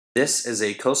This is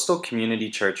a Coastal Community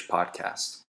Church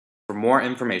podcast. For more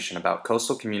information about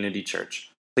Coastal Community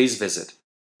Church, please visit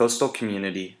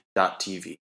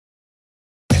coastalcommunity.tv.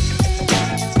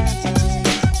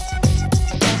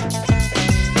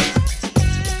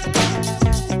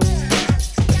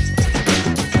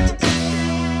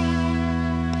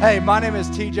 Hey, my name is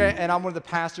TJ, and I'm one of the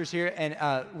pastors here, and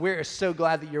we're so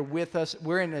glad that you're with us.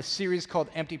 We're in a series called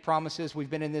Empty Promises.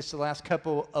 We've been in this the last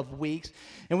couple of weeks,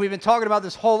 and we've been talking about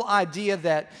this whole idea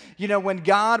that,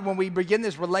 when we begin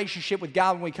this relationship with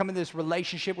God, when we come in this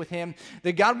relationship with Him,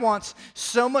 that God wants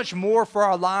so much more for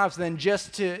our lives than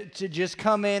just to just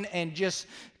come in and just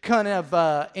kind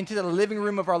of into the living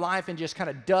room of our life and just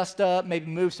kind of dust up, maybe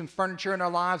move some furniture in our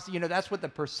lives. That's what the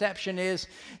perception is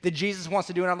that Jesus wants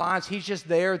to do in our lives. He's just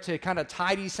there to kind of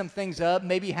tidy some things up,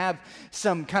 maybe have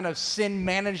some kind of sin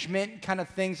management kind of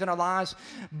things in our lives.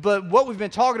 But what we've been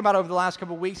talking about over the last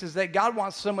couple of weeks is that God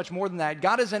wants so much more than that.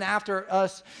 God isn't after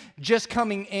us just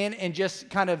coming in and just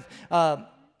kind of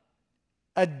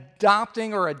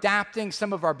adopting or adapting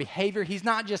some of our behavior. He's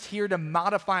not just here to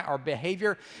modify our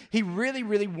behavior. He really,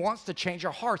 really wants to change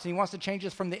our hearts, and He wants to change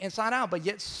us from the inside out. But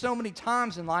yet so many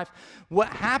times in life, what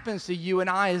happens to you and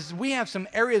I is we have some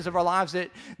areas of our lives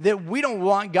that we don't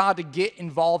want God to get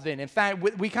involved in. In fact,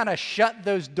 we kind of shut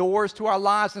those doors to our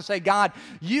lives and say, God,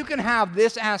 you can have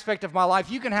this aspect of my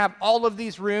life. You can have all of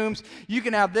these rooms. You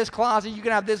can have this closet. You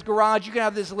can have this garage. You can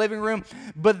have this living room.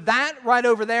 But that right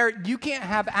over there, you can't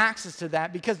have access to that,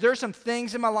 because there's some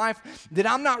things in my life that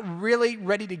I'm not really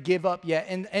ready to give up yet.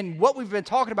 And what we've been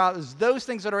talking about is those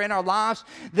things that are in our lives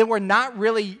that we're not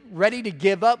really ready to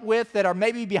give up with, that are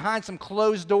maybe behind some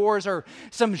closed doors or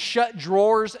some shut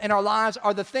drawers in our lives,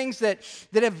 are the things that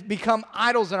have become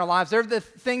idols in our lives. They're the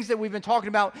things that we've been talking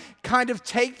about kind of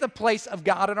take the place of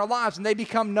God in our lives, and they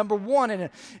become number one.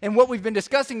 And what we've been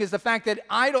discussing is the fact that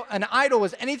an idol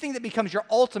is anything that becomes your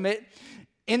ultimate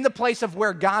in the place of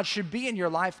where God should be in your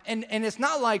life. And it's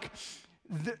not like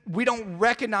we don't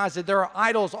recognize that there are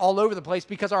idols all over the place,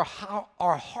 because our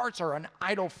hearts are an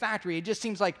idol factory. It just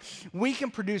seems like we can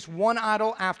produce one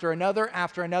idol after another,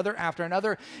 after another, after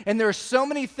another. And there are so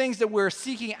many things that we're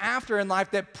seeking after in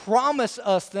life that promise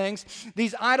us things.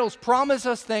 These idols promise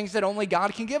us things that only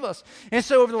God can give us. And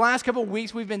so over the last couple of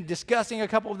weeks, we've been discussing a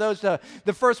couple of those. The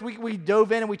first week we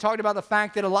dove in and we talked about the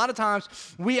fact that a lot of times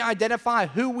we identify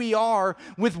who we are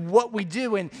with what we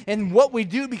do, and what we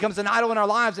do becomes an idol in our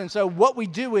lives. And so what we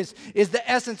do is the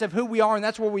essence of who we are, and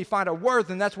that's where we find our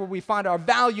worth, and that's where we find our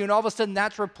value, and all of a sudden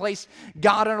that's replaced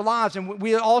God in our lives. And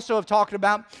we also have talked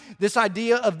about this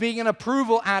idea of being an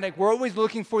approval addict. We're always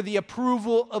looking for the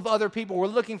approval of other people. We're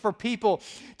looking for people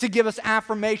to give us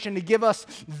affirmation, to give us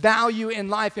value in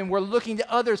life, and we're looking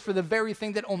to others for the very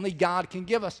thing that only God can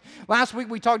give us. Last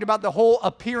week we talked about the whole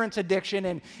appearance addiction,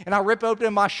 and I ripped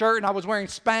open my shirt and I was wearing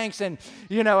Spanx, and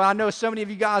I know so many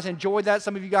of you guys enjoyed that.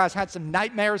 Some of you guys had some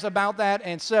nightmares about that.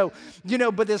 And so,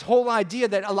 but this whole idea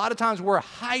that a lot of times we're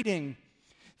hiding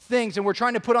things and we're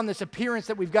trying to put on this appearance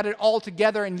that we've got it all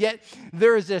together, and yet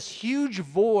there is this huge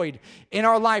void in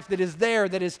our life that is there,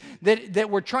 that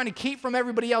we're trying to keep from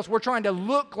everybody else. We're trying to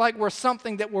look like we're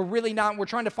something that we're really not. And we're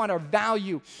trying to find our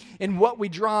value in what we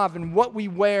drive and what we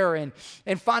wear, and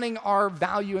finding our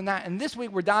value in that. And this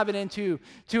week we're diving into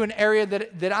an area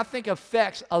that I think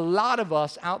affects a lot of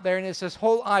us out there, and it's this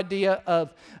whole idea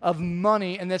of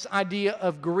money and this idea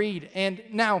of greed. And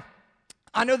now,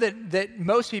 I know that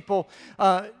most people,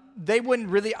 they wouldn't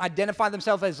really identify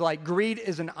themselves as like, greed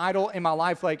is an idol in my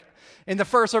life. Like in the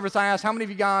first service I asked, how many of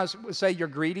you guys would say you're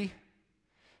greedy?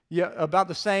 Yeah, about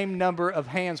the same number of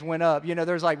hands went up.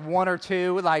 There's like one or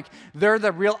two. Like, they're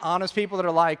the real honest people that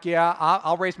are like, yeah,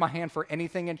 I'll raise my hand for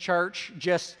anything in church,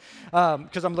 just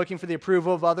because I'm looking for the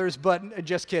approval of others, but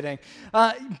just kidding.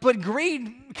 But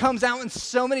greed comes out in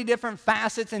so many different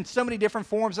facets and so many different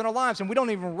forms in our lives, and we don't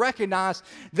even recognize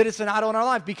that it's an idol in our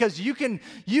life, because you can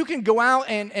go out,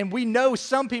 and we know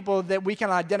some people that we can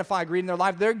identify greed in their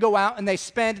life. They go out and they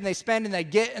spend and they spend and they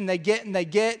get and they get and they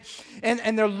get,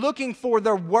 and they're looking for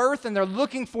their worth, and they're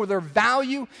looking for their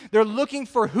value. They're looking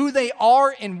for who they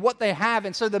are and what they have.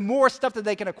 And so the more stuff that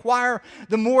they can acquire,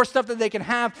 the more stuff that they can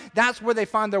have, that's where they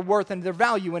find their worth and their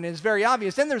value. And it's very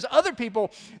obvious. Then there's other people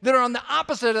that are on the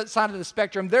opposite side of the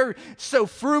spectrum. They're so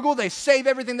frugal. They save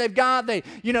everything they've got.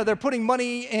 They're putting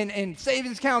money in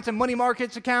savings accounts and money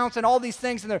markets accounts and all these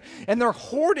things. And they're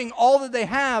hoarding all that they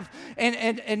have.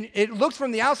 And it looks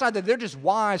from the outside that they're just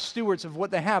wise stewards of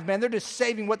what they have. Man, they're just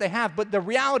saving what they have. But the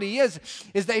reality is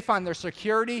they find their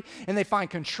security and they find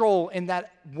control in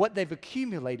that what they've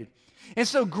accumulated. And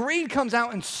so greed comes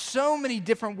out in so many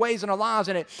different ways in our lives,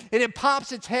 and it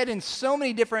pops its head in so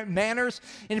many different manners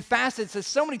and facets that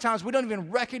so many times we don't even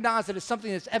recognize that it's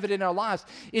something that's evident in our lives.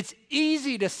 It's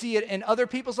easy to see it in other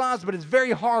people's lives, but it's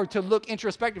very hard to look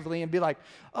introspectively and be like,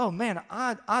 oh man,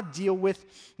 I deal with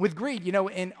greed. You know,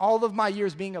 in all of my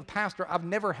years being a pastor, I've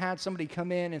never had somebody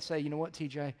come in and say, you know what,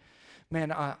 TJ,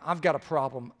 man, I've got a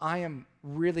problem. I am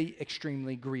really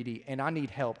extremely greedy and I need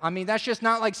help. I mean, that's just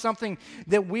not like something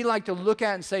that we like to look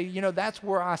at and say, you know, that's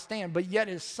where I stand. But yet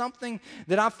it's something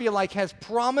that I feel like has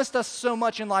promised us so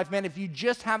much in life, man. If you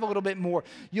just have a little bit more,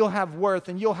 you'll have worth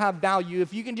and you'll have value.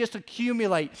 If you can just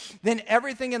accumulate, then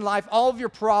everything in life, all of your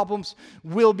problems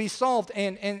will be solved.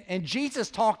 And Jesus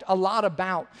talked a lot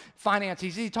about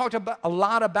finances. He talked about a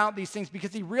lot about these things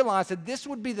because he realized that this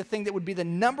would be the thing that would be the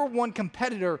number one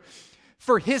competitor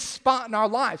for his spot in our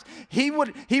lives. He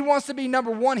wants to be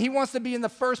number one. He wants to be in the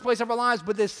first place of our lives,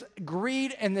 but this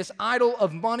greed and this idol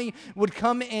of money would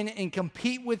come in and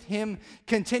compete with him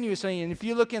continuously. And if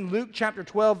you look in Luke chapter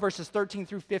 12, verses 13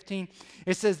 through 15,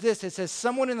 it says this. It says,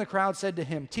 someone in the crowd said to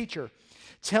him, "Teacher,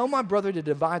 tell my brother to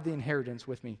divide the inheritance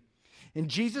with me." And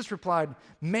Jesus replied,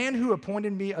 "Man, who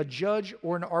appointed me a judge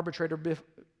or an arbitrator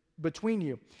between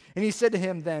you?" And he said to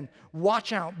him then,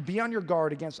 "Watch out, be on your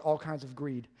guard against all kinds of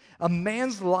greed. A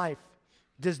man's life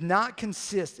does not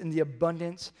consist in the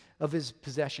abundance of his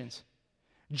possessions."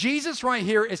 Jesus right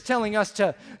here is telling us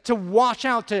to watch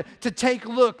out, to take a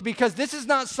look, because this is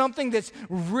not something that's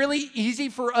really easy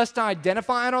for us to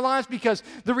identify in our lives, because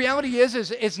the reality is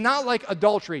it's not like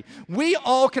adultery. We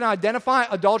all can identify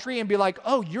adultery and be like,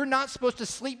 oh, you're not supposed to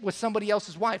sleep with somebody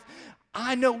else's wife.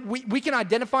 I know we can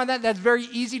identify that. That's very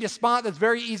easy to spot. That's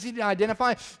very easy to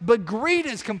identify. But greed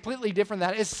is completely different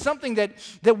than that. It's something that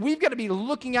we've got to be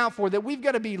looking out for, that we've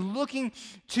got to be looking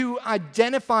to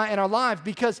identify in our lives,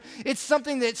 because it's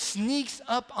something that sneaks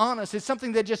up on us. It's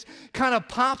something that just kind of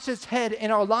pops its head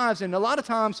in our lives. And a lot of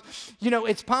times, you know,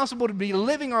 it's possible to be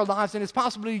living our lives and it's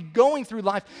possible to be going through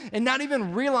life and not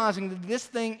even realizing that this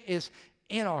thing is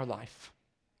in our life.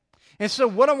 And so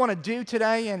what I want to do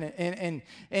today, and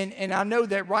I know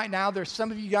that right now there's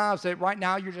some of you guys that right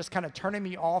now you're just kind of turning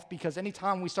me off, because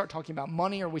anytime we start talking about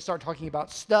money or we start talking about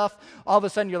stuff, all of a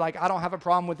sudden you're like, I don't have a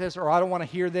problem with this, or I don't want to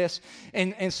hear this.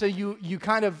 And so you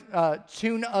kind of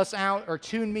tune us out or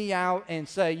tune me out and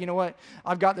say, you know what,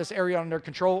 I've got this area under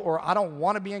control, or I don't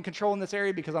want to be in control in this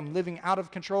area because I'm living out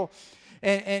of control.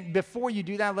 And before you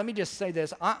do that, let me just say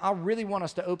this. I really want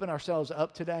us to open ourselves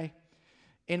up today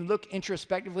and look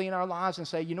introspectively in our lives and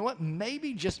say, you know what,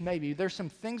 maybe, just maybe, there's some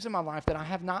things in my life that I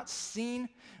have not seen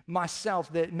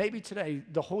myself that maybe today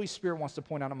the Holy Spirit wants to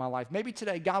point out in my life. Maybe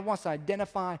today God wants to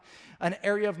identify an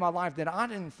area of my life that I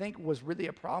didn't think was really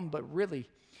a problem, but really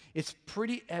it's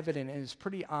pretty evident and it's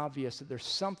pretty obvious that there's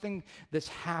something that's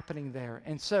happening there.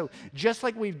 And so just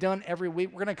like we've done every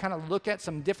week, we're going to kind of look at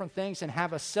some different things and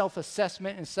have a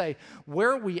self-assessment and say,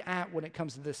 where are we at when it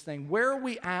comes to this thing? Where are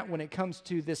we at when it comes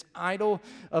to this idol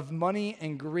of money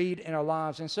and greed in our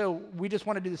lives? And so we just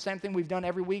want to do the same thing we've done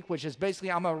every week, which is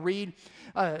basically I'm going to read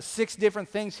 6 different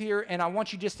things here, and I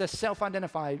want you just to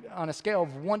self-identify on a scale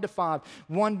of 1 to 5,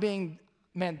 1 being,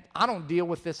 man, I don't deal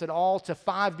with this at all, to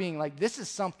 5 being like, this is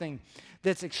something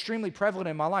that's extremely prevalent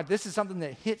in my life. This is something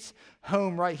that hits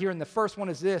home right here. And the first one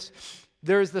is this.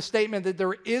 There's the statement that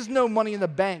there is no money in the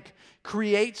bank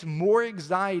creates more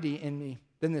anxiety in me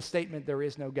than the statement there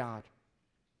is no God.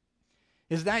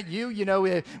 Is that you? You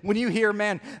know, when you hear,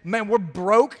 man, we're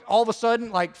broke, all of a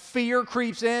sudden, like fear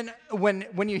creeps in.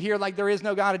 When you hear like there is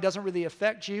no God, it doesn't really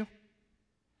affect you.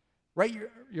 Rate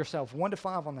yourself 1 to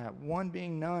 5 on that. 1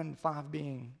 being none, 5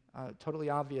 being totally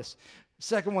obvious.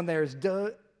 Second one there is,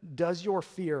 does your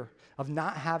fear of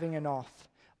not having enough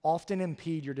often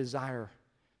impede your desire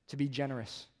to be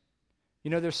generous?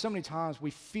 You know, there's so many times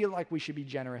we feel like we should be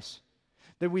generous,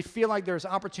 that we feel like there's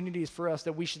opportunities for us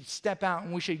that we should step out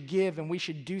and we should give and we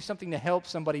should do something to help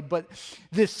somebody. But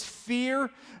this fear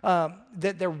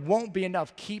that there won't be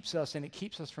enough keeps us, and it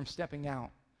keeps us from stepping out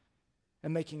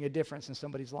and making a difference in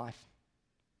somebody's life.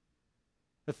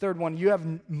 The third one, you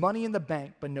have money in the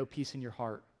bank but no peace in your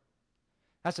heart.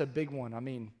 That's a big one. I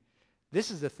mean,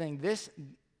 this is the thing.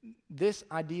 This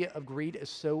idea of greed is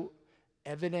so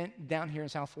evident down here in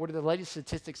South Florida. The latest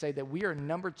statistics say that we are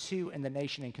number 2 in the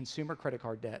nation in consumer credit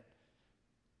card debt.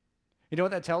 You know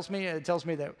what that tells me? It tells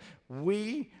me that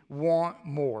we want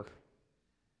more,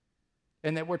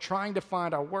 and that we're trying to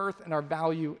find our worth and our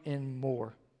value in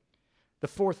more. The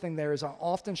fourth thing there is I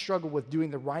often struggle with doing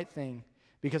the right thing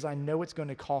because I know it's going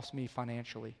to cost me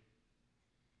financially.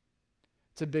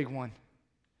 It's a big one.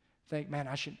 Think, man,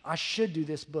 I should do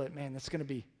this, but man, there's going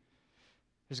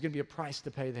to be a price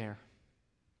to pay there.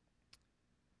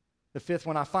 The fifth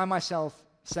one, I find myself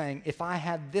saying, if I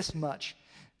had this much,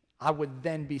 I would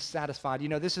then be satisfied. You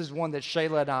know, this is one that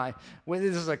Shayla and I,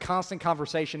 this is a constant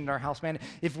conversation in our house, man.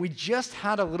 If we just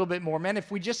had a little bit more, man,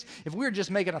 if we were just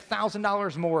making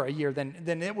 $1,000 more a year,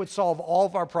 then it would solve all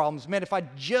of our problems. Man, if I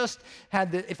just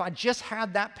had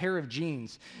that pair of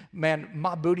jeans, man,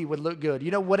 my booty would look good.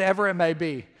 You know, whatever it may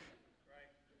be.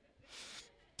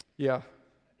 Yeah.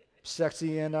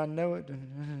 Sexy and I know it,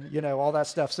 you know, all that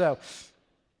stuff. So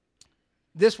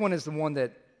this one is the one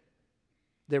that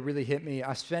really hit me.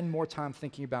 I spend more time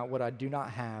thinking about what I do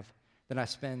not have than I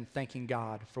spend thanking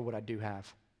God for what I do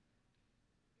have.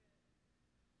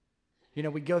 You know,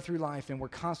 we go through life and we're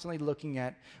constantly looking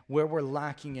at where we're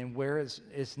lacking and where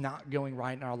is not going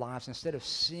right in our lives instead of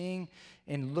seeing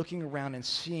and looking around and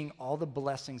seeing all the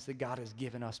blessings that God has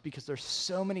given us, because there's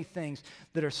so many things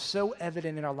that are so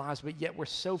evident in our lives, but yet we're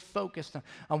so focused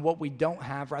on what we don't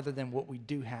have rather than what we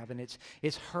do have. And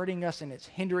it's hurting us and it's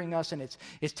hindering us and it's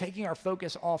taking our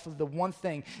focus off of the one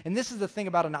thing. And this is the thing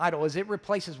about an idol, is it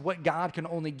replaces what God can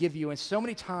only give you. And so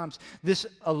many times this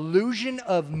illusion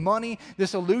of money,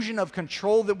 this illusion of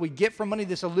control that we get from money,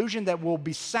 this illusion that we'll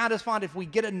be satisfied if we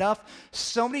get enough,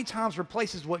 so many times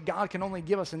replaces what God can only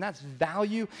give us, and that's value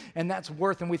and that's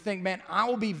worth. And we think, man, I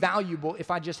will be valuable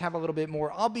if I just have a little bit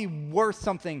more. I'll be worth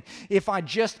something if I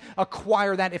just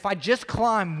acquire that. If I just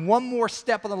climb one more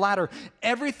step on the ladder,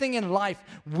 everything in life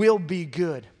will be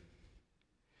good.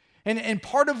 And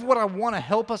part of what I want to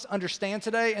help us understand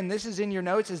today, and this is in your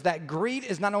notes, is that greed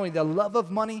is not only the love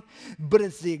of money, but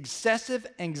it's the excessive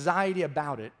anxiety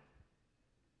about it.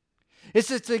 It's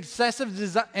this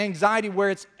excessive anxiety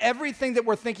where it's everything that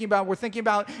we're thinking about. We're thinking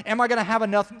about, am I going to have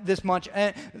enough this much?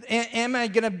 Am I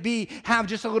going to have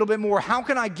just a little bit more? How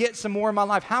can I get some more in my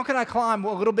life? How can I climb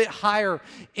a little bit higher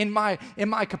in my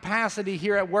capacity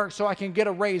here at work so I can get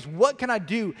a raise? What can I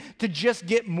do to just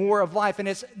get more of life? And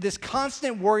it's this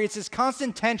constant worry, it's this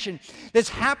constant tension that's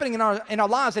happening in our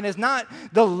lives. And it's not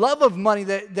the love of money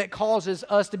that causes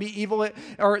us to be evil,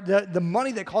 or the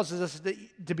money that causes us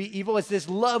to be evil. It's this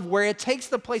love where it takes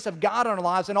the place of God in our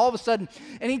lives, and all of a sudden,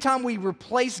 anytime we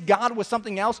replace God with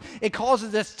something else, it causes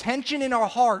this tension in our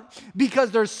heart, because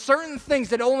there's certain things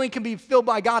that only can be filled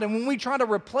by God. And when we try to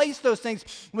replace those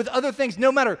things with other things,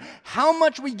 no matter how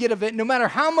much we get of it, no matter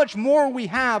how much more we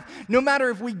have, no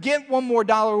matter if we get one more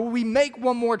dollar, or we make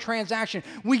one more transaction,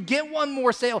 we get one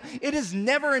more sale, it is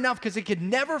never enough, because it could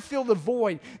never fill the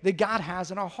void that God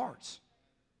has in our hearts.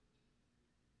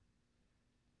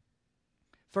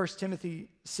 1 Timothy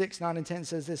 6, 9, and 10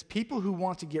 says this: people who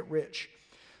want to get rich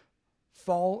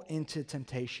fall into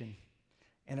temptation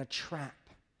and a trap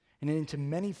and into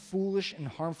many foolish and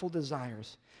harmful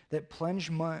desires that plunge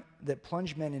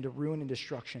men into ruin and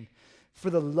destruction. For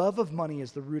the love of money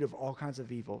is the root of all kinds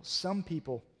of evil. Some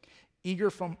people, eager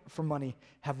for money,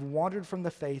 have wandered from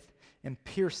the faith and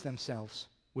pierced themselves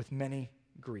with many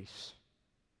griefs.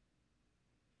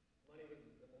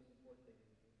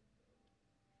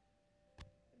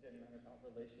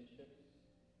 Relationships.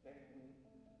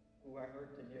 Who I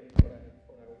hurt to get what I want.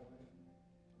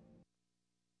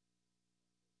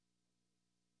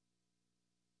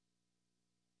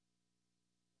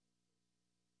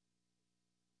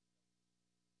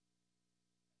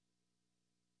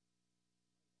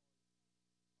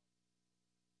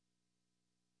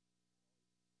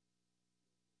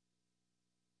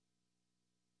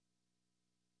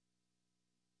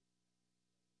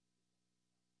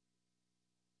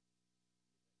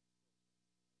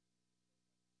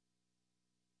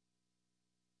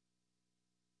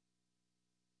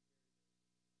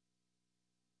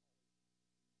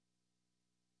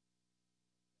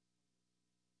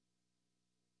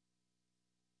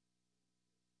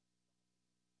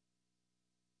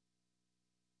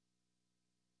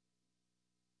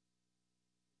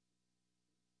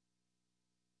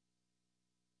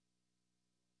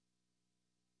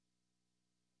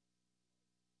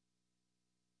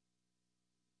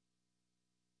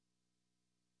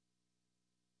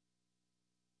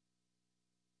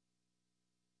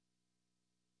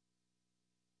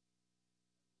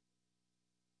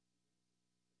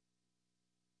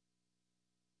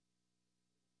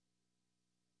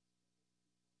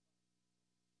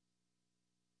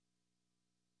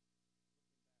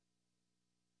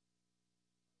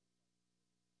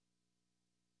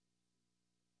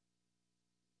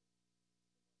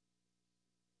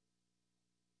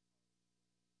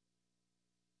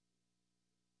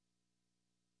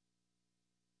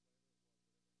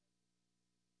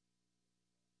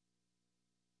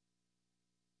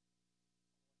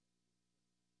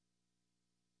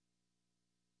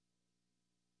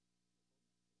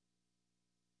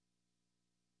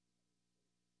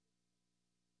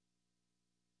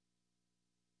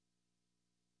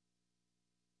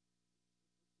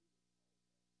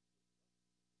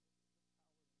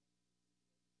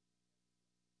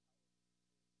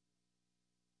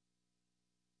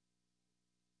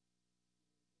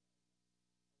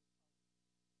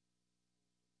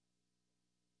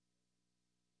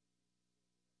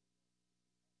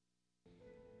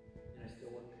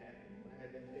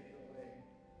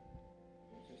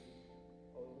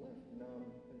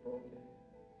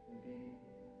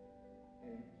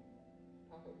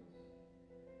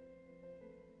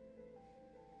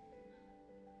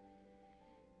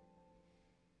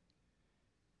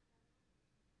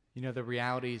 The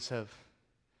realities of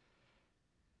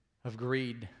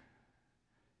greed,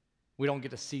 we don't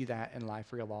get to see that in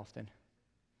life real often.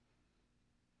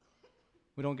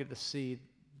 We don't get to see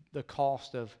the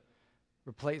cost of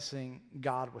replacing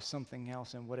God with something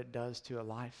else and what it does to a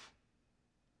life.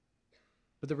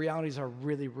 But the realities are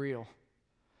really real.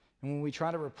 And when we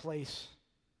try to replace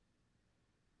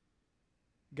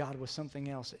God with something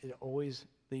else, it always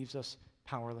leaves us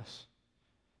powerless.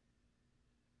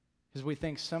 Because we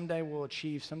think someday we'll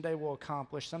achieve, someday we'll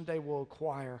accomplish, someday we'll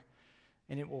acquire,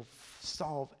 and it will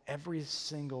solve every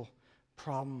single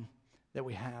problem that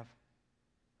we have.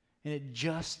 And it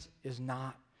just is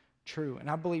not true. And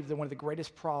I believe that one of the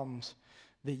greatest problems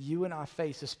that you and I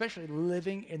face, especially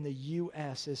living in the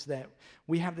U.S., is that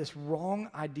we have this wrong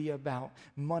idea about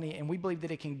money, and we believe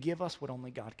that it can give us what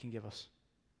only God can give us.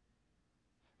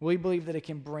 We believe that it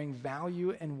can bring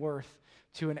value and worth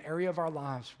to an area of our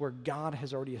lives where God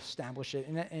has already established it.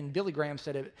 And Billy Graham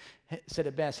said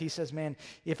it best. He says, man,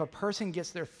 if a person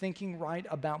gets their thinking right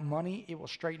about money, it will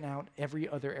straighten out every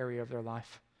other area of their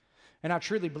life. And I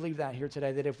truly believe that here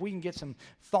today, that if we can get some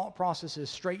thought processes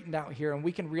straightened out here and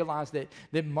we can realize that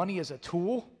money is a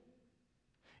tool,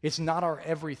 it's not our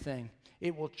everything,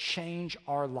 it will change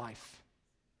our life.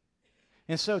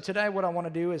 And so today what I want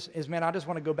to do is man, I just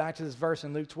want to go back to this verse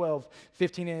in Luke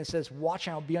 12:15, and it says, watch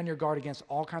out, be on your guard against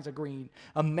all kinds of greed.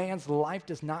 A man's life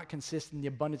does not consist in the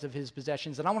abundance of his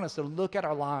possessions. And I want us to look at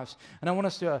our lives, and I want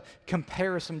us to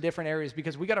compare some different areas,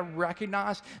 because we got to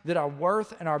recognize that our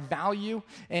worth and our value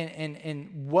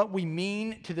and what we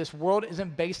mean to this world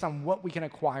isn't based on what we can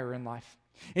acquire in life.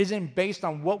 It isn't based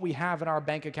on what we have in our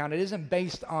bank account. It isn't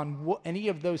based on any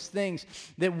of those things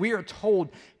that we are told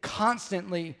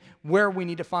constantly where we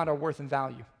need to find our worth and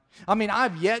value. I mean,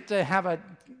 I've yet to have a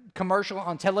commercial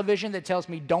on television that tells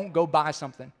me don't go buy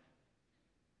something.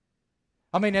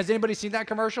 I mean, has anybody seen that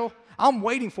commercial? I'm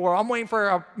waiting for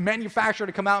a manufacturer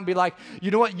to come out and be like, you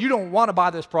know what, you don't want to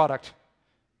buy this product.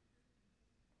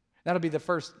 That'll be the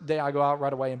first day I go out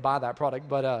right away and buy that product,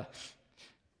 But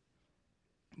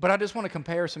I just want to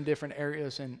compare some different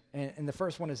areas, and the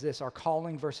first one is this: our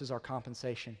calling versus our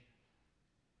compensation.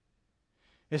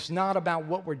 It's not about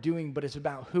what we're doing, but it's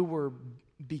about who we're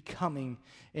becoming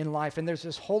in life. And there's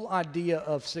this whole idea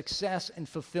of success and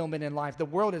fulfillment in life. The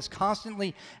world is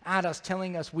constantly at us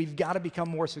telling us we've got to become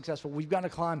more successful. We've got to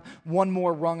climb one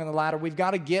more rung on the ladder. We've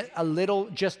got to get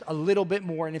just a little bit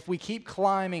more. And if we keep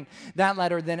climbing that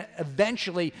ladder, then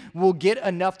eventually we'll get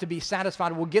enough to be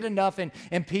satisfied. We'll get enough and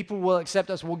people will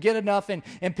accept us. We'll get enough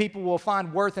and people will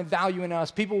find worth and value in us.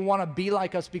 People want to be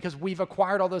like us because we've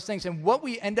acquired all those things. And what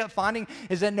we end up finding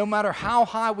is that no matter how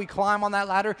high we climb on that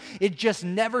ladder, it just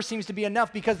never seems to be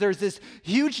enough, because there's this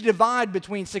huge divide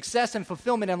between success and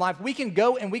fulfillment in life. We can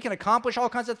go and we can accomplish all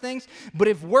kinds of things, but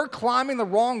if we're climbing the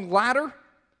wrong ladder,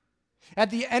 at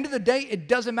the end of the day, it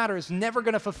doesn't matter. It's never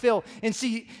going to fulfill. And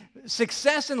see,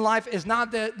 success in life is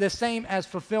not the same as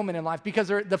fulfillment in life, because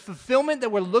the fulfillment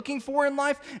that we're looking for in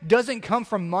life doesn't come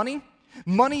from money.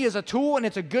 Money is a tool, and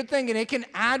it's a good thing, and it can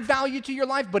add value to your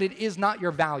life, but it is not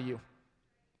your value.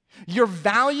 Your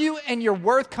value and your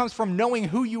worth comes from knowing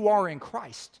who you are in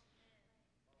Christ.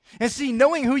 And see,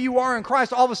 knowing who you are in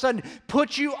Christ all of a sudden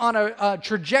puts you on a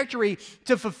trajectory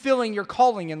to fulfilling your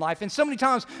calling in life. And so many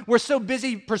times we're so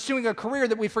busy pursuing a career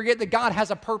that we forget that God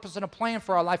has a purpose and a plan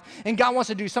for our life. And God wants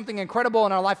to do something incredible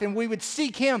in our life. And we would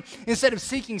seek Him instead of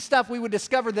seeking stuff. We would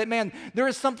discover that, man, there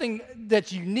is something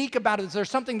that's unique about us. There's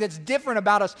something that's different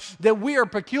about us, that we are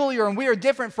peculiar and we are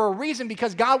different for a reason,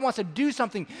 because God wants to do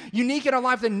something unique in our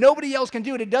life that nobody else can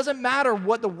do. And it doesn't matter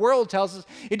what the world tells us.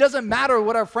 It doesn't matter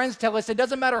what our friends tell us. It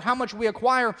doesn't matter how much we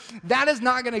acquire. That is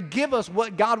not going to give us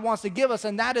what God wants to give us,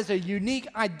 and that is a unique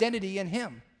identity in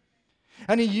Him,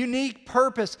 and a unique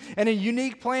purpose and a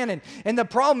unique plan. And the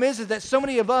problem is that so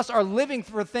many of us are living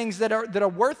for things that are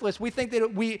worthless. We think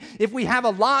that if we have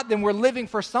a lot, then we're living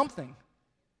for something.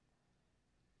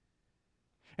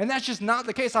 And that's just not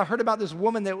the case. I heard about this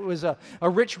woman that was a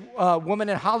rich woman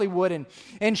in Hollywood,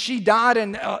 and she died,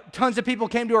 and tons of people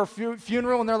came to her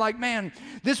funeral, and they're like, man,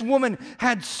 this woman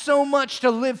had so much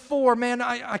to live for. Man,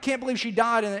 I can't believe she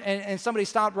died. And somebody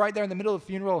stopped right there in the middle of the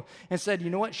funeral and said, you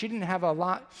know what? She didn't have a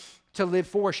lot to live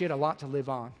for. She had a lot to live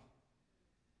on.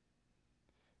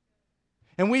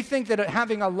 And we think that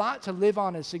having a lot to live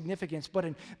on is significance,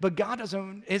 but God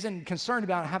isn't concerned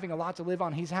about having a lot to live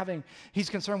on. He's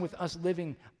concerned with us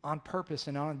living on purpose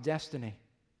and on destiny.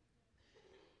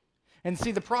 And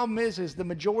see, the problem is the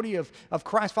majority of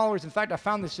Christ followers, in fact, I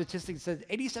found this statistic that says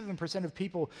 87% of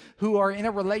people who are in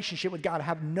a relationship with God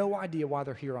have no idea why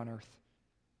they're here on earth.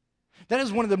 That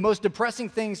is one of the most depressing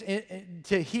things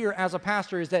to hear as a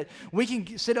pastor, is that we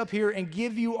can sit up here and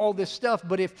give you all this stuff,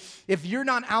 but if you're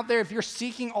not out there, if you're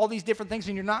seeking all these different things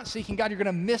and you're not seeking God, you're going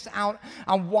to miss out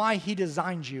on why he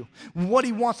designed you, what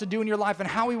he wants to do in your life, and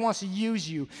how he wants to use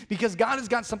you. Because God has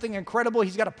got something incredible.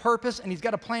 He's got a purpose, and he's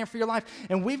got a plan for your life,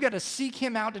 and we've got to seek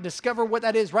him out to discover what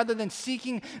that is, rather than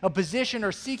seeking a position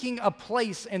or seeking a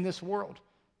place in this world.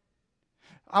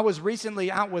 I was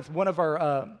recently out with one of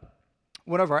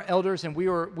our elders, and we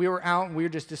were out and we were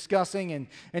just discussing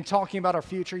and talking about our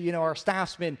future. You know, our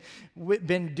staff's been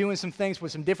doing some things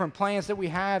with some different plans that we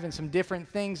have and some different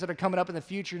things that are coming up in the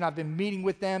future, and I've been meeting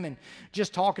with them and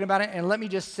just talking about it. And let me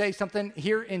just say something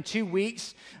here. In 2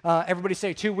 weeks, everybody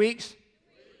say 2 weeks.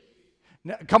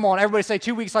 No, come on, everybody say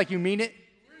 2 weeks like you mean it.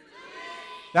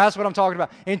 That's what I'm talking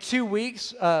about. In 2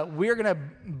 weeks, we're going to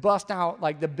bust out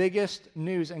like the biggest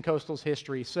news in Coastal's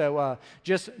history. So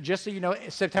just so you know,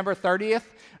 September 30th,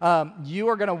 you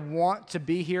are going to want to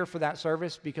be here for that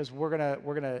service, because we're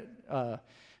going to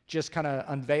just kind of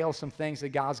unveil some things that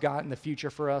God's got in the future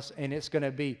for us, and it's going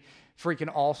to be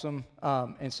freaking awesome.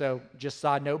 And so just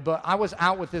side note, but I was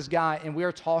out with this guy, and we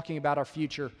were talking about our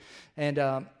future,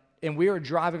 and we were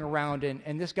driving around,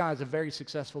 and this guy is a very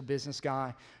successful business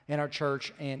guy in our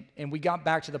church, and we got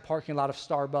back to the parking lot of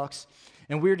Starbucks,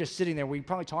 and we were just sitting there. We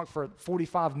probably talked for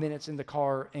 45 minutes in the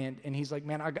car, and he's like,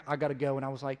 man, I got to go. And I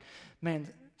was like, man,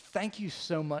 thank you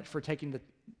so much for taking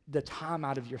the time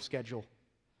out of your schedule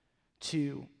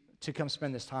to come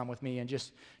spend this time with me, and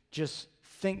just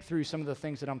think through some of the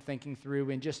things that I'm thinking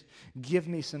through, and just give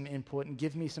me some input and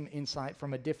give me some insight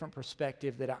from a different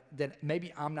perspective that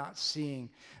maybe I'm not seeing.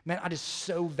 Man, I just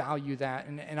so value that.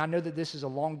 And I know that this is a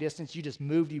long distance. You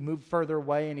moved further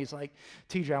away. And he's like,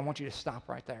 TJ, I want you to stop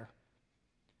right there.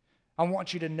 I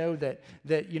want you to know that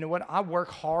you know what, I work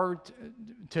hard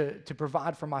to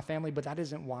provide for my family, but that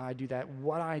isn't why I do that.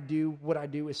 What I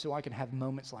do is so I can have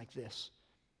moments like this,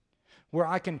 where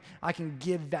I can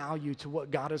give value to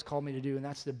what God has called me to do, and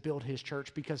that's to build his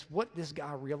church. Because what this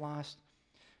guy realized,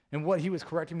 and what he was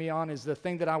correcting me on, is the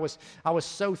thing that I was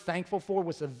so thankful for,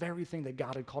 was the very thing that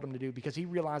God had called him to do. Because he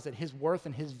realized that his worth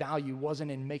and his value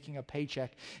wasn't in making a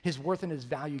paycheck. His worth and his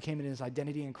value came in his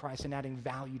identity in Christ and adding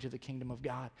value to the kingdom of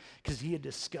God, because he had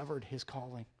discovered his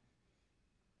calling.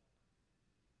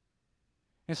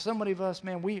 And so many of us,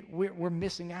 man, we're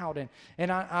missing out.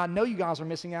 And I know you guys are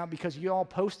missing out, because you all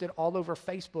post it all over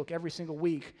Facebook every single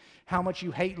week how much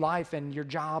you hate life and your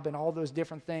job and all those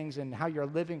different things, and how you're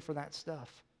living for that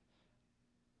stuff.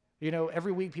 You know,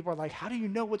 every week people are like, how do you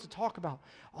know what to talk about?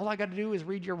 All I got to do is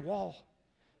read your wall.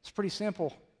 It's pretty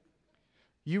simple.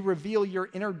 You reveal your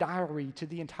inner diary to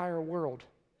the entire world.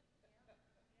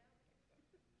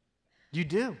 You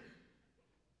do.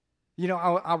 You know,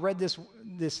 I read this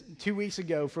 2 weeks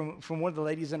ago from one of the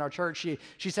ladies in our church.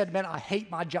 She said, man, I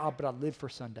hate my job, but I live for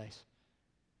Sundays.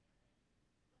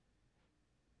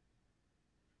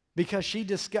 Because she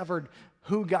discovered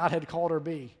who God had called her to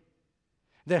be.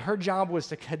 That her job was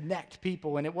to connect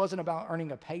people, and it wasn't about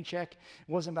earning a paycheck.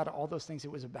 It wasn't about all those things.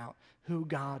 It was about who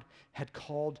God had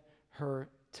called her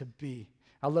to be.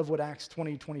 I love what Acts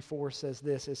 20:24 says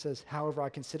this. It says, however, I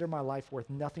consider my life worth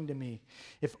nothing to me,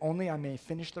 if only I may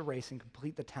finish the race and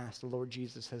complete the task the Lord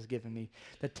Jesus has given me,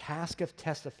 the task of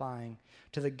testifying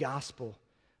to the gospel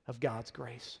of God's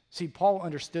grace. See, Paul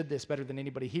understood this better than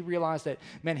anybody. He realized that,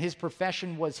 man, his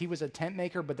profession was, he was a tent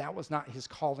maker, but that was not his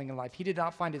calling in life. He did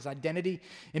not find his identity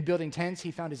in building tents.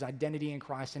 He found his identity in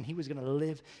Christ, and he was going to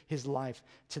live his life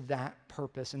to that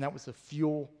purpose, and that was the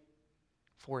fuel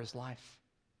for his life.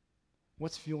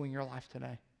 What's fueling your life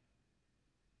today?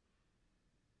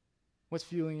 What's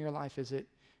fueling your life? Is it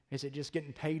just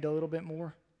getting paid a little bit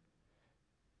more?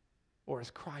 Or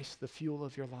is Christ the fuel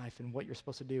of your life and what you're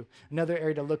supposed to do? Another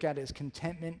area to look at is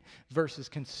contentment versus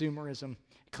consumerism.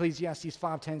 Ecclesiastes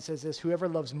 5:10 says this, whoever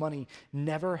loves money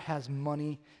never has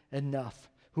money enough.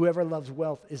 Whoever loves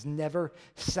wealth is never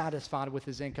satisfied with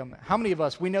his income. How many of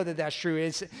us, we know that that's true.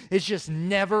 It's just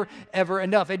never, ever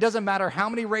enough. It doesn't matter how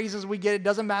many raises we get. It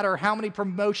doesn't matter how many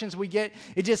promotions we get.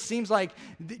 It just seems like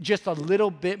just a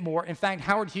little bit more. In fact,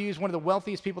 Howard Hughes, one of the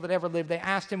wealthiest people that ever lived, they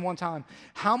asked him one time,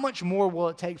 how much more will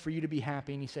it take for you to be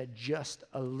happy? And he said, just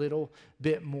a little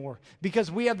bit more. Because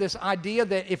we have this idea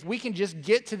that if we can just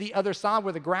get to the other side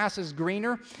where the grass is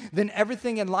greener, then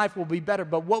everything in life will be better.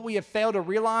 But what we have failed to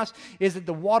realize is that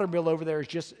the water bill over there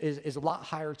is a lot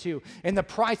higher too. And the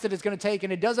price that it's going to take,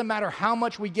 and it doesn't matter how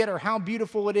much we get or how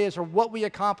beautiful it is or what we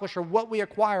accomplish or what we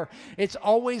acquire, it's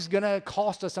always going to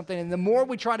cost us something. And the more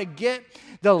we try to get,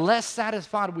 the less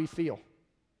satisfied we feel.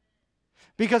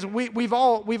 Because we've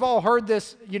all heard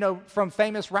this, you know, from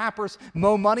famous rappers,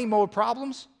 more money, more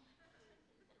problems.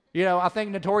 You know, I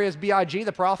think Notorious B.I.G.,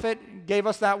 the prophet, gave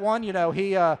us that one. You know,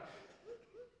 he,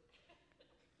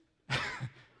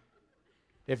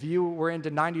 if you were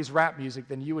into 90s rap music,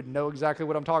 then you would know exactly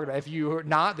what I'm talking about. If you're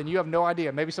not, then you have no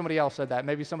idea. Maybe somebody else said that.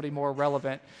 Maybe somebody more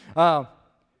relevant.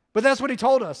 But that's what he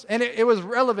told us. And it was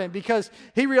relevant because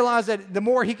he realized that the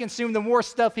more he consumed, the more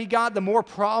stuff he got, the more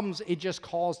problems it just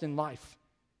caused in life.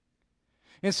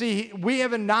 And see, we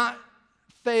have not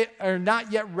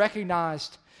yet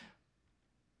recognized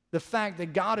the fact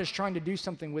that God is trying to do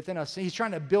something within us. He's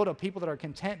trying to build a people that are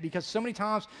content, because so many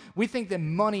times we think that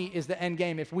money is the end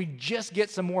game. If we just get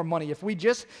some more money, if we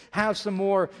just have some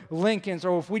more Lincolns,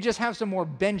 or if we just have some more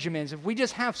Benjamins, if we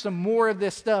just have some more of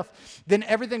this stuff, then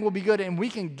everything will be good and we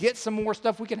can get some more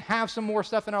stuff. We can have some more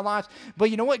stuff in our lives. But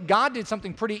you know what? God did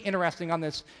something pretty interesting on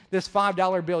this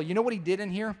 $5 bill. You know what he did in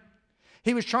here?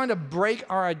 He was trying to break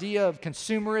our idea of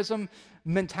consumerism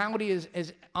mentality.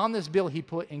 Is on this bill he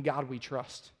put, "In God we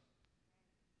trust."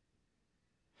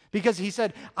 Because he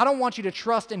said, I don't want you to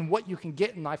trust in what you can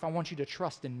get in life. I want you to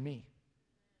trust in me.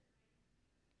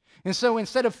 And so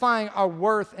instead of finding our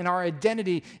worth and our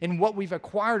identity in what we've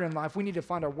acquired in life, we need to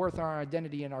find our worth and our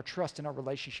identity in our trust and our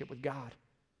relationship with God.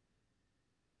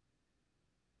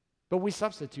 But we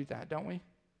substitute that, don't we?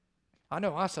 I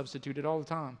know I substitute it all the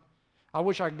time. I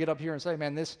wish I could get up here and say,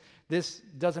 man, this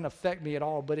doesn't affect me at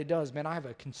all, but it does. Man, I have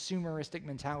a consumeristic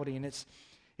mentality, and it's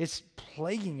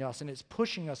plaguing us and it's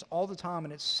pushing us all the time,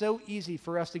 and it's so easy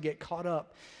for us to get caught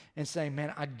up and say,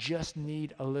 man, I just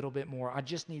need a little bit more. I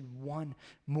just need one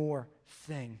more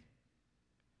thing.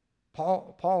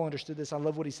 Paul understood this. I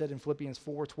love what he said in Philippians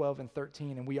 4:12 and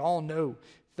 13, and we all know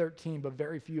 13, but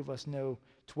very few of us know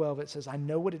 12. It says, I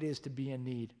know what it is to be in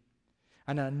need,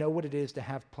 and I know what it is to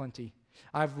have plenty.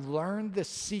 I've learned the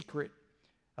secret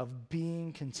of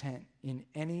being content in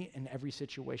any and every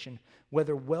situation,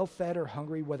 whether well-fed or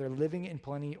hungry, whether living in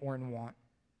plenty or in want.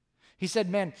 He said,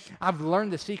 man, I've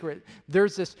learned the secret.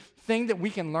 There's this thing that we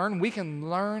can learn. We can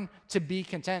learn to be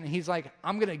content. And he's like,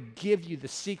 I'm going to give you the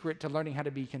secret to learning how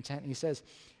to be content. And he says,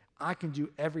 I can do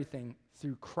everything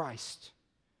through Christ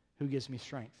who gives me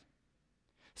strength.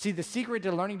 See, the secret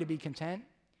to learning to be content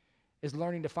is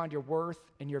learning to find your worth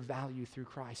and your value through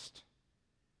Christ.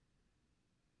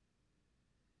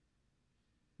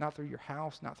 Not through your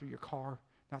house, not through your car,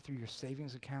 not through your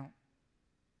savings account,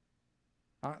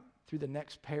 not through the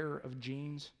next pair of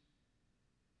jeans,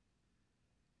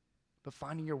 but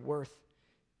finding your worth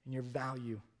and your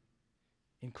value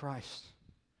in Christ.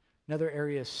 Another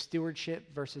area is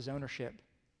stewardship versus ownership.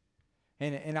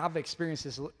 And I've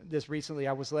experienced this recently.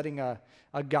 I was letting a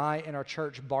guy in our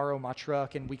church borrow my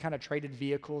truck, and we kind of traded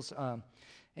vehicles. I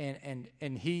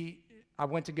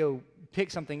went to go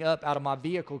pick something up out of my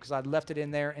vehicle because I'd left it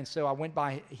in there, and so I went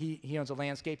by. He owns a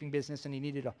landscaping business, and he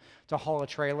needed to haul a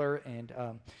trailer, and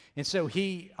so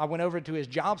I went over to his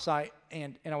job site,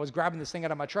 and I was grabbing this thing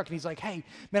out of my truck, and he's like, "Hey,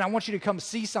 man, I want you to come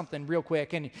see something real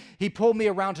quick." And he pulled me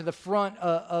around to the front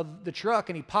of the truck,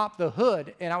 and he popped the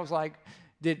hood, and I was like,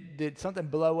 Did something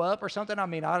blow up or something? I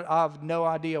mean, I have no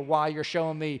idea why you're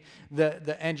showing me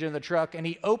the engine of the truck. And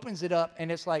he opens it up,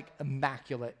 and it's like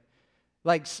immaculate.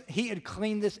 Like he had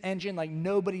cleaned this engine like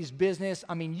nobody's business.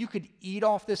 I mean, you could eat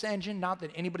off this engine. Not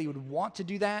that anybody would want to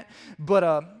do that,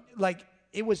 but like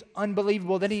it was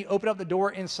unbelievable. Then he opened up the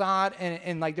door inside,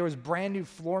 and like there was brand new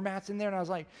floor mats in there. And I was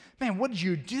like, man, what did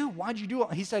you do? Why'd you do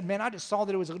it? He said, man, I just saw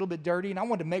that it was a little bit dirty, and I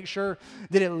wanted to make sure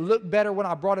that it looked better when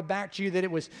I brought it back to you, that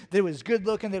it was good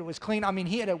looking, that it was clean. I mean,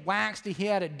 he had it waxed, he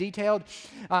had it detailed.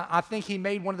 I think he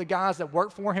made one of the guys that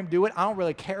worked for him do it. I don't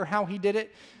really care how he did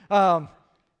it.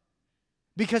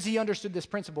 Because he understood this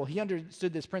principle. He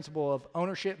understood this principle of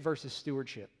ownership versus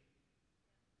stewardship.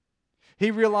 He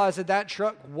realized that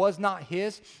truck was not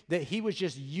his, that he was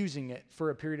just using it for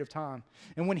a period of time.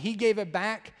 And when he gave it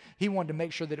back, he wanted to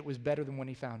make sure that it was better than when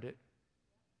he found it.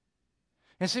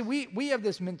 And see, we have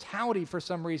this mentality for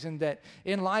some reason that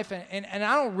in life, and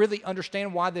I don't really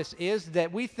understand why this is,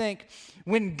 that we think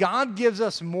when God gives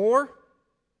us more,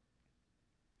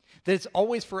 that it's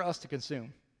always for us to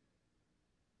consume.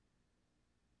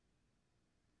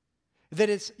 That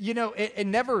it's, it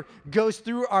never goes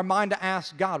through our mind to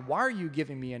ask God, why are you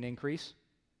giving me an increase?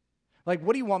 Like,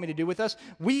 what do you want me to do with us?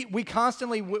 We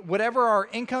constantly, whatever our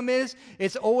income is,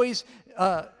 it's always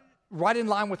right in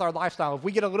line with our lifestyle. If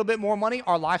we get a little bit more money,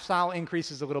 our lifestyle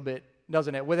increases a little bit,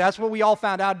 doesn't it? Well, that's what we all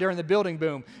found out during the building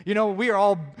boom. We are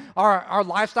all, our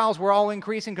lifestyles were all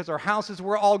increasing because our houses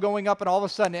were all going up, and all of a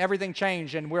sudden everything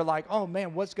changed, and we're like, oh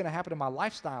man, what's going to happen to my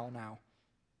lifestyle now?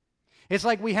 It's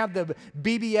like we have the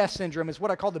BBS syndrome. It's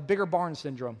what I call the bigger barn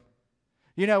syndrome.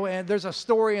 You know, and there's a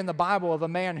story in the Bible of a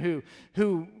man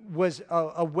who was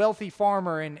a wealthy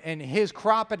farmer, and his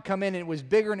crop had come in, and it was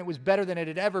bigger and it was better than it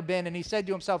had ever been. And he said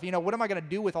to himself, you know, what am I going to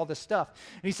do with all this stuff?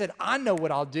 And he said, I know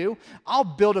what I'll do. I'll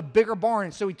build a bigger barn.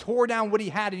 And so he tore down what he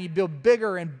had, and he built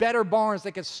bigger and better barns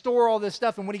that could store all this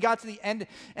stuff. And when he got to the end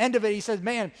of it, he says,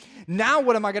 man, now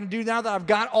what am I going to do now that I've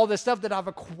got all this stuff, that I've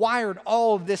acquired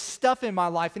all of this stuff in my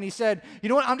life? And he said, you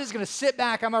know what, I'm just going to sit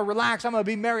back. I'm going to relax. I'm going to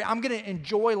be merry. I'm going to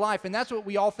enjoy life. And that's what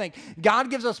we all think. God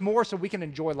gives us more so we can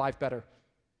enjoy life better.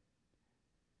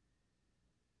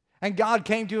 And God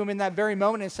came to him in that very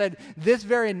moment and said, this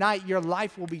very night your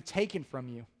life will be taken from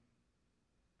you.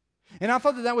 And I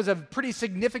thought that was a pretty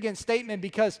significant statement,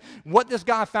 because what this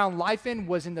guy found life in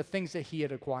was in the things that he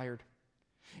had acquired.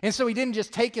 And so he didn't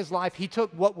just take his life, he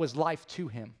took what was life to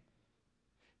him,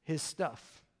 his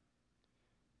stuff.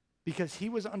 Because he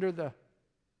was under the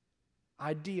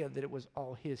idea that it was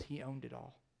all his, he owned it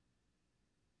all.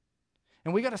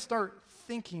 And we got to start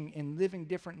thinking and living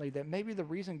differently, that maybe the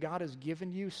reason God has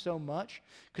given you so much,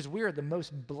 because we are the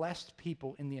most blessed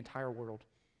people in the entire world.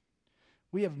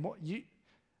 We have more,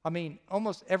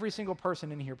 almost every single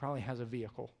person in here probably has a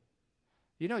vehicle.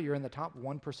 You know, you're in the top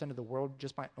 1% of the world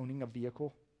just by owning a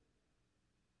vehicle.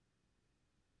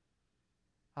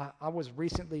 I was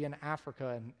recently in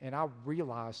Africa, and I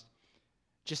realized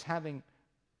just having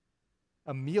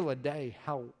a meal a day,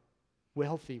 how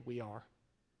wealthy we are.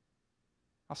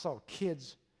 I saw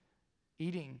kids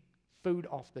eating food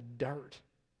off the dirt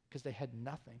because they had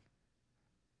nothing.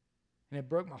 And it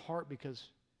broke my heart, because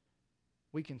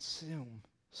we consume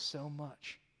so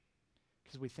much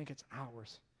because we think it's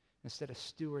ours instead of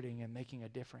stewarding and making a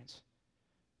difference.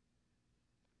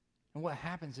 And what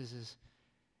happens is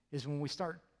when we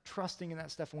start trusting in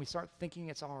that stuff and we start thinking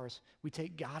it's ours, we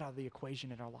take God out of the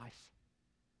equation in our life.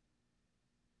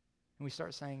 And we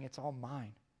start saying it's all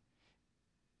mine.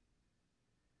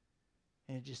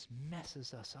 And it just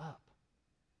messes us up.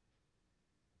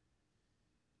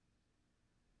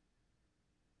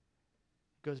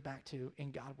 It goes back to,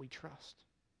 in God we trust.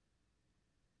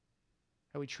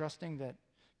 Are we trusting that,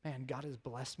 man, God has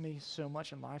blessed me so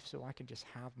much in life so I can just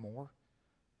have more?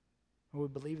 Or are we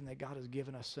believing that God has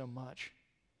given us so much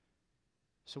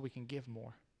so we can give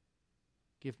more?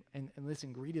 And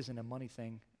listen, greed isn't a money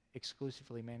thing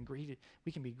exclusively, man. We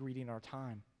can be greedy in our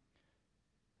time.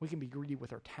 We can be greedy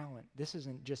with our talent. This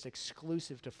isn't just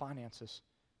exclusive to finances.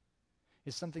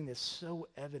 It's something that's so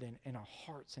evident in our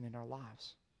hearts and in our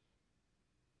lives.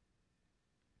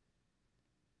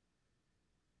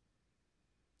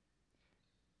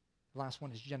 The last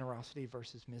one is generosity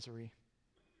versus misery.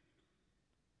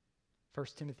 1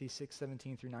 Timothy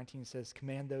 6:17 through 19 says,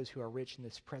 command those who are rich in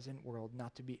this present world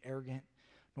not to be arrogant,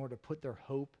 nor to put their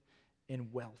hope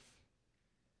in wealth,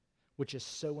 which is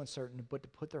so uncertain, but to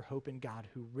put their hope in God,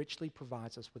 who richly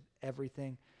provides us with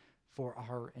everything for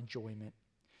our enjoyment.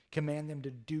 Command them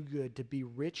to do good, to be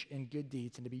rich in good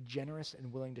deeds, and to be generous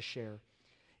and willing to share.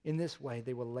 In this way,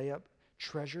 they will lay up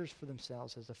treasures for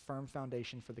themselves as a firm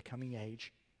foundation for the coming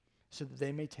age, so that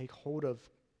they may take hold of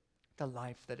the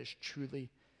life that is truly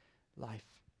life.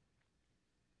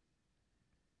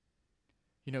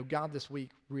 You know, God this week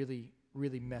really,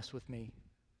 really messed with me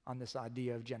on this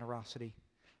idea of generosity.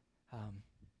 I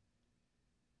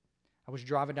was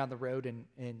driving down the road, and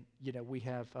you know, we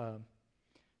have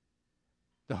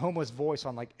the Homeless Voice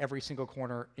on like every single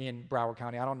corner in Broward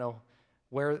County. I don't know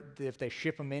if they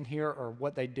ship them in here or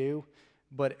what they do,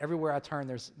 but everywhere I turn,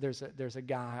 there's a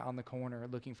guy on the corner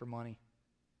looking for money.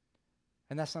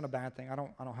 And that's not a bad thing. I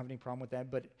don't have any problem with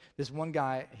that. But this one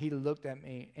guy, he looked at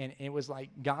me, and it was like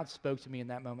God spoke to me in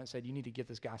that moment and said, you need to give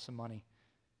this guy some money.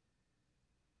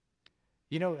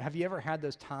 You know, have you ever had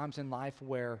those times in life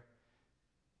where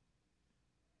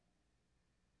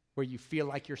you feel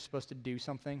like you're supposed to do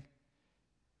something,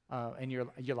 and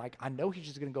you're like, I know he's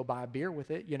just going to go buy a beer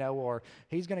with it, you know, or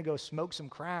he's going to go smoke some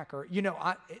crack, or, you know,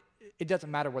 it doesn't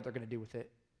matter what they're going to do with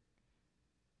it.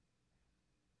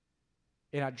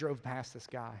 And I drove past this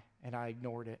guy, and I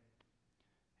ignored it.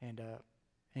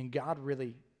 And God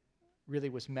really, really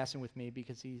was messing with me,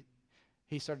 because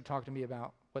he started talking to me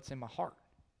about what's in my heart.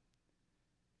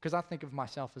 Because I think of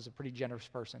myself as a pretty generous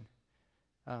person.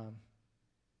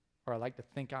 Or I like to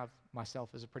think of myself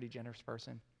as a pretty generous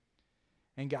person.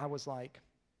 And God was like,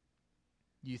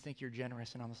 you think you're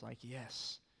generous? And I was like,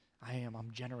 yes, I am.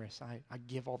 I'm generous. I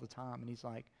give all the time. And he's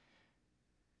like,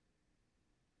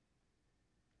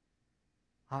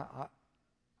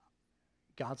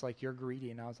 God's like, you're greedy.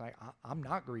 And I was like, I'm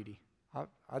not greedy.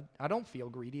 I don't feel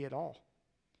greedy at all.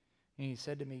 And he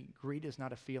said to me, greed is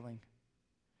not a feeling.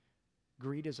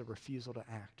 Greed is a refusal to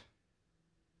act.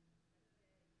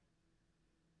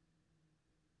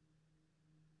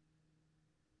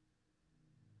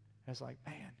 it's like,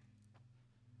 man,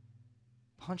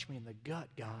 punch me in the gut,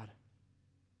 God.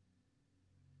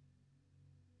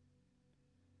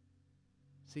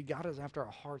 See, God is after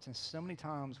our hearts, and so many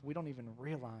times we don't even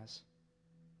realize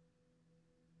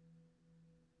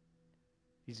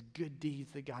these good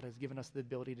deeds that God has given us the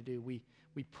ability to do. We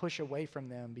push away from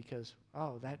them because,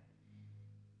 that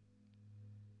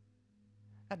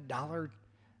dollar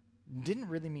didn't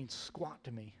really mean squat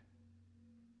to me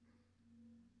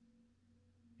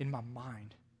in my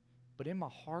mind, but in my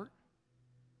heart,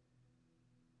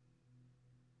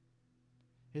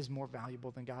 it is more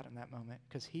valuable than God in that moment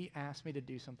because he asked me to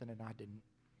do something and I didn't.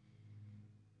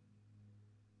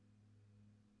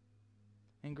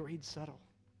 And greed's subtle.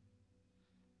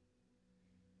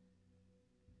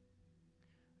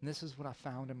 And this is what I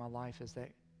found in my life, is that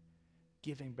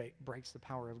giving breaks the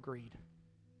power of greed.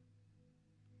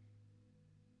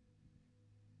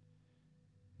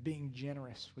 Being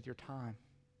generous with your time,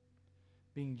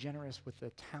 being generous with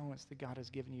the talents that God has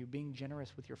given you, being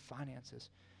generous with your finances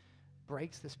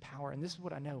breaks this power. And this is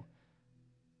what I know.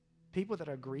 People that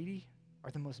are greedy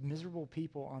are the most miserable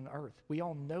people on earth. We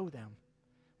all know them.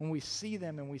 When we see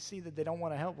them and we see that they don't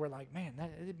want to help, we're like, man,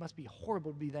 it must be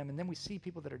horrible to be them. And then we see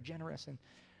people that are generous and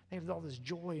they have all this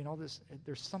joy and all this.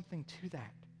 There's something to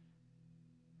that.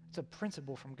 It's a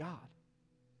principle from God.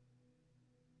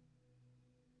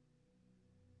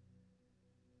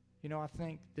 You know, I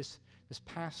think this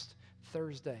past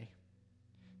Thursday,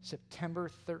 September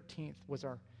 13th, was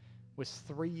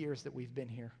 3 years that we've been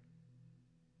here.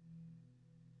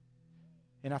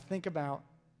 And I think about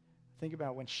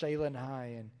when Shayla and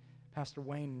I and Pastor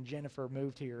Wayne and Jennifer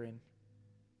moved here, and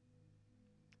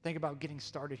think about getting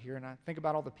started here, and I think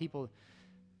about all the people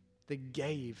that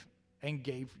gave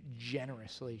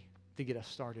generously to get us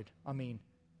started. I mean,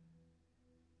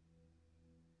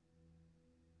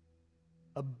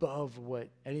 above what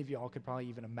any of y'all could probably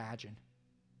even imagine.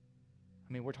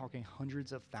 I mean, we're talking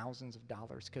hundreds of thousands of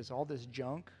dollars, because all this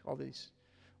junk, all this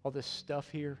stuff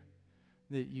here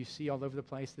that you see all over the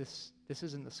place, this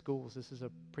isn't the schools. This is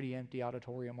a pretty empty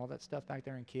auditorium. All that stuff back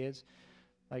there in kids,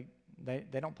 like they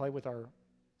don't play with our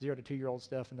 0 to 2-year-old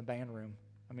stuff in the band room.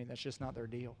 I mean, that's just not their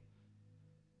deal.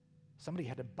 Somebody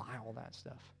had to buy all that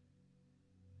stuff.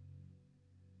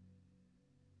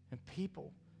 And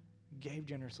people gave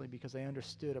generously because they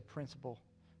understood a principle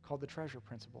called the treasure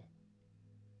principle.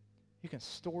 You can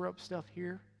store up stuff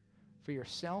here for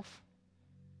yourself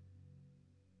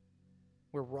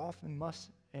where wrath and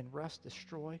rust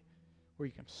destroy, where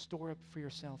you can store up for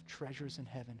yourself treasures in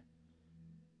heaven.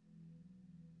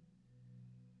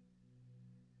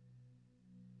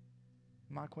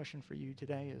 My question for you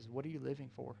today is, what are you living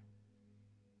for?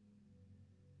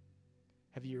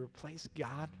 Have you replaced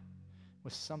God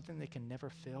with something that can never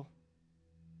fill?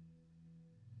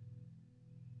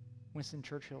 Winston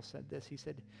Churchill said this. He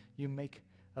said, you make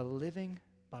a living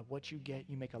by what you get.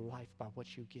 You make a life by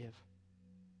what you give.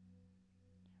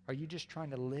 Are you just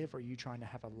trying to live, or are you trying to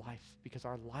have a life? Because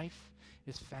our life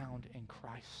is found in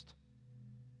Christ.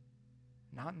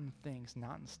 Not in things,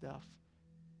 not in stuff.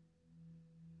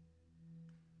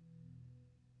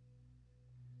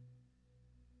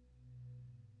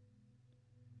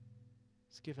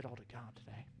 Let's give it all to God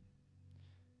today.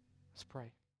 Let's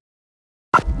pray.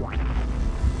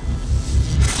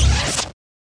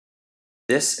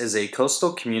 This is a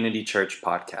Coastal Community Church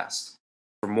podcast.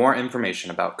 For more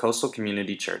information about Coastal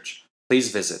Community Church,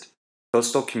 please visit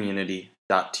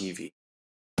coastalcommunity.tv.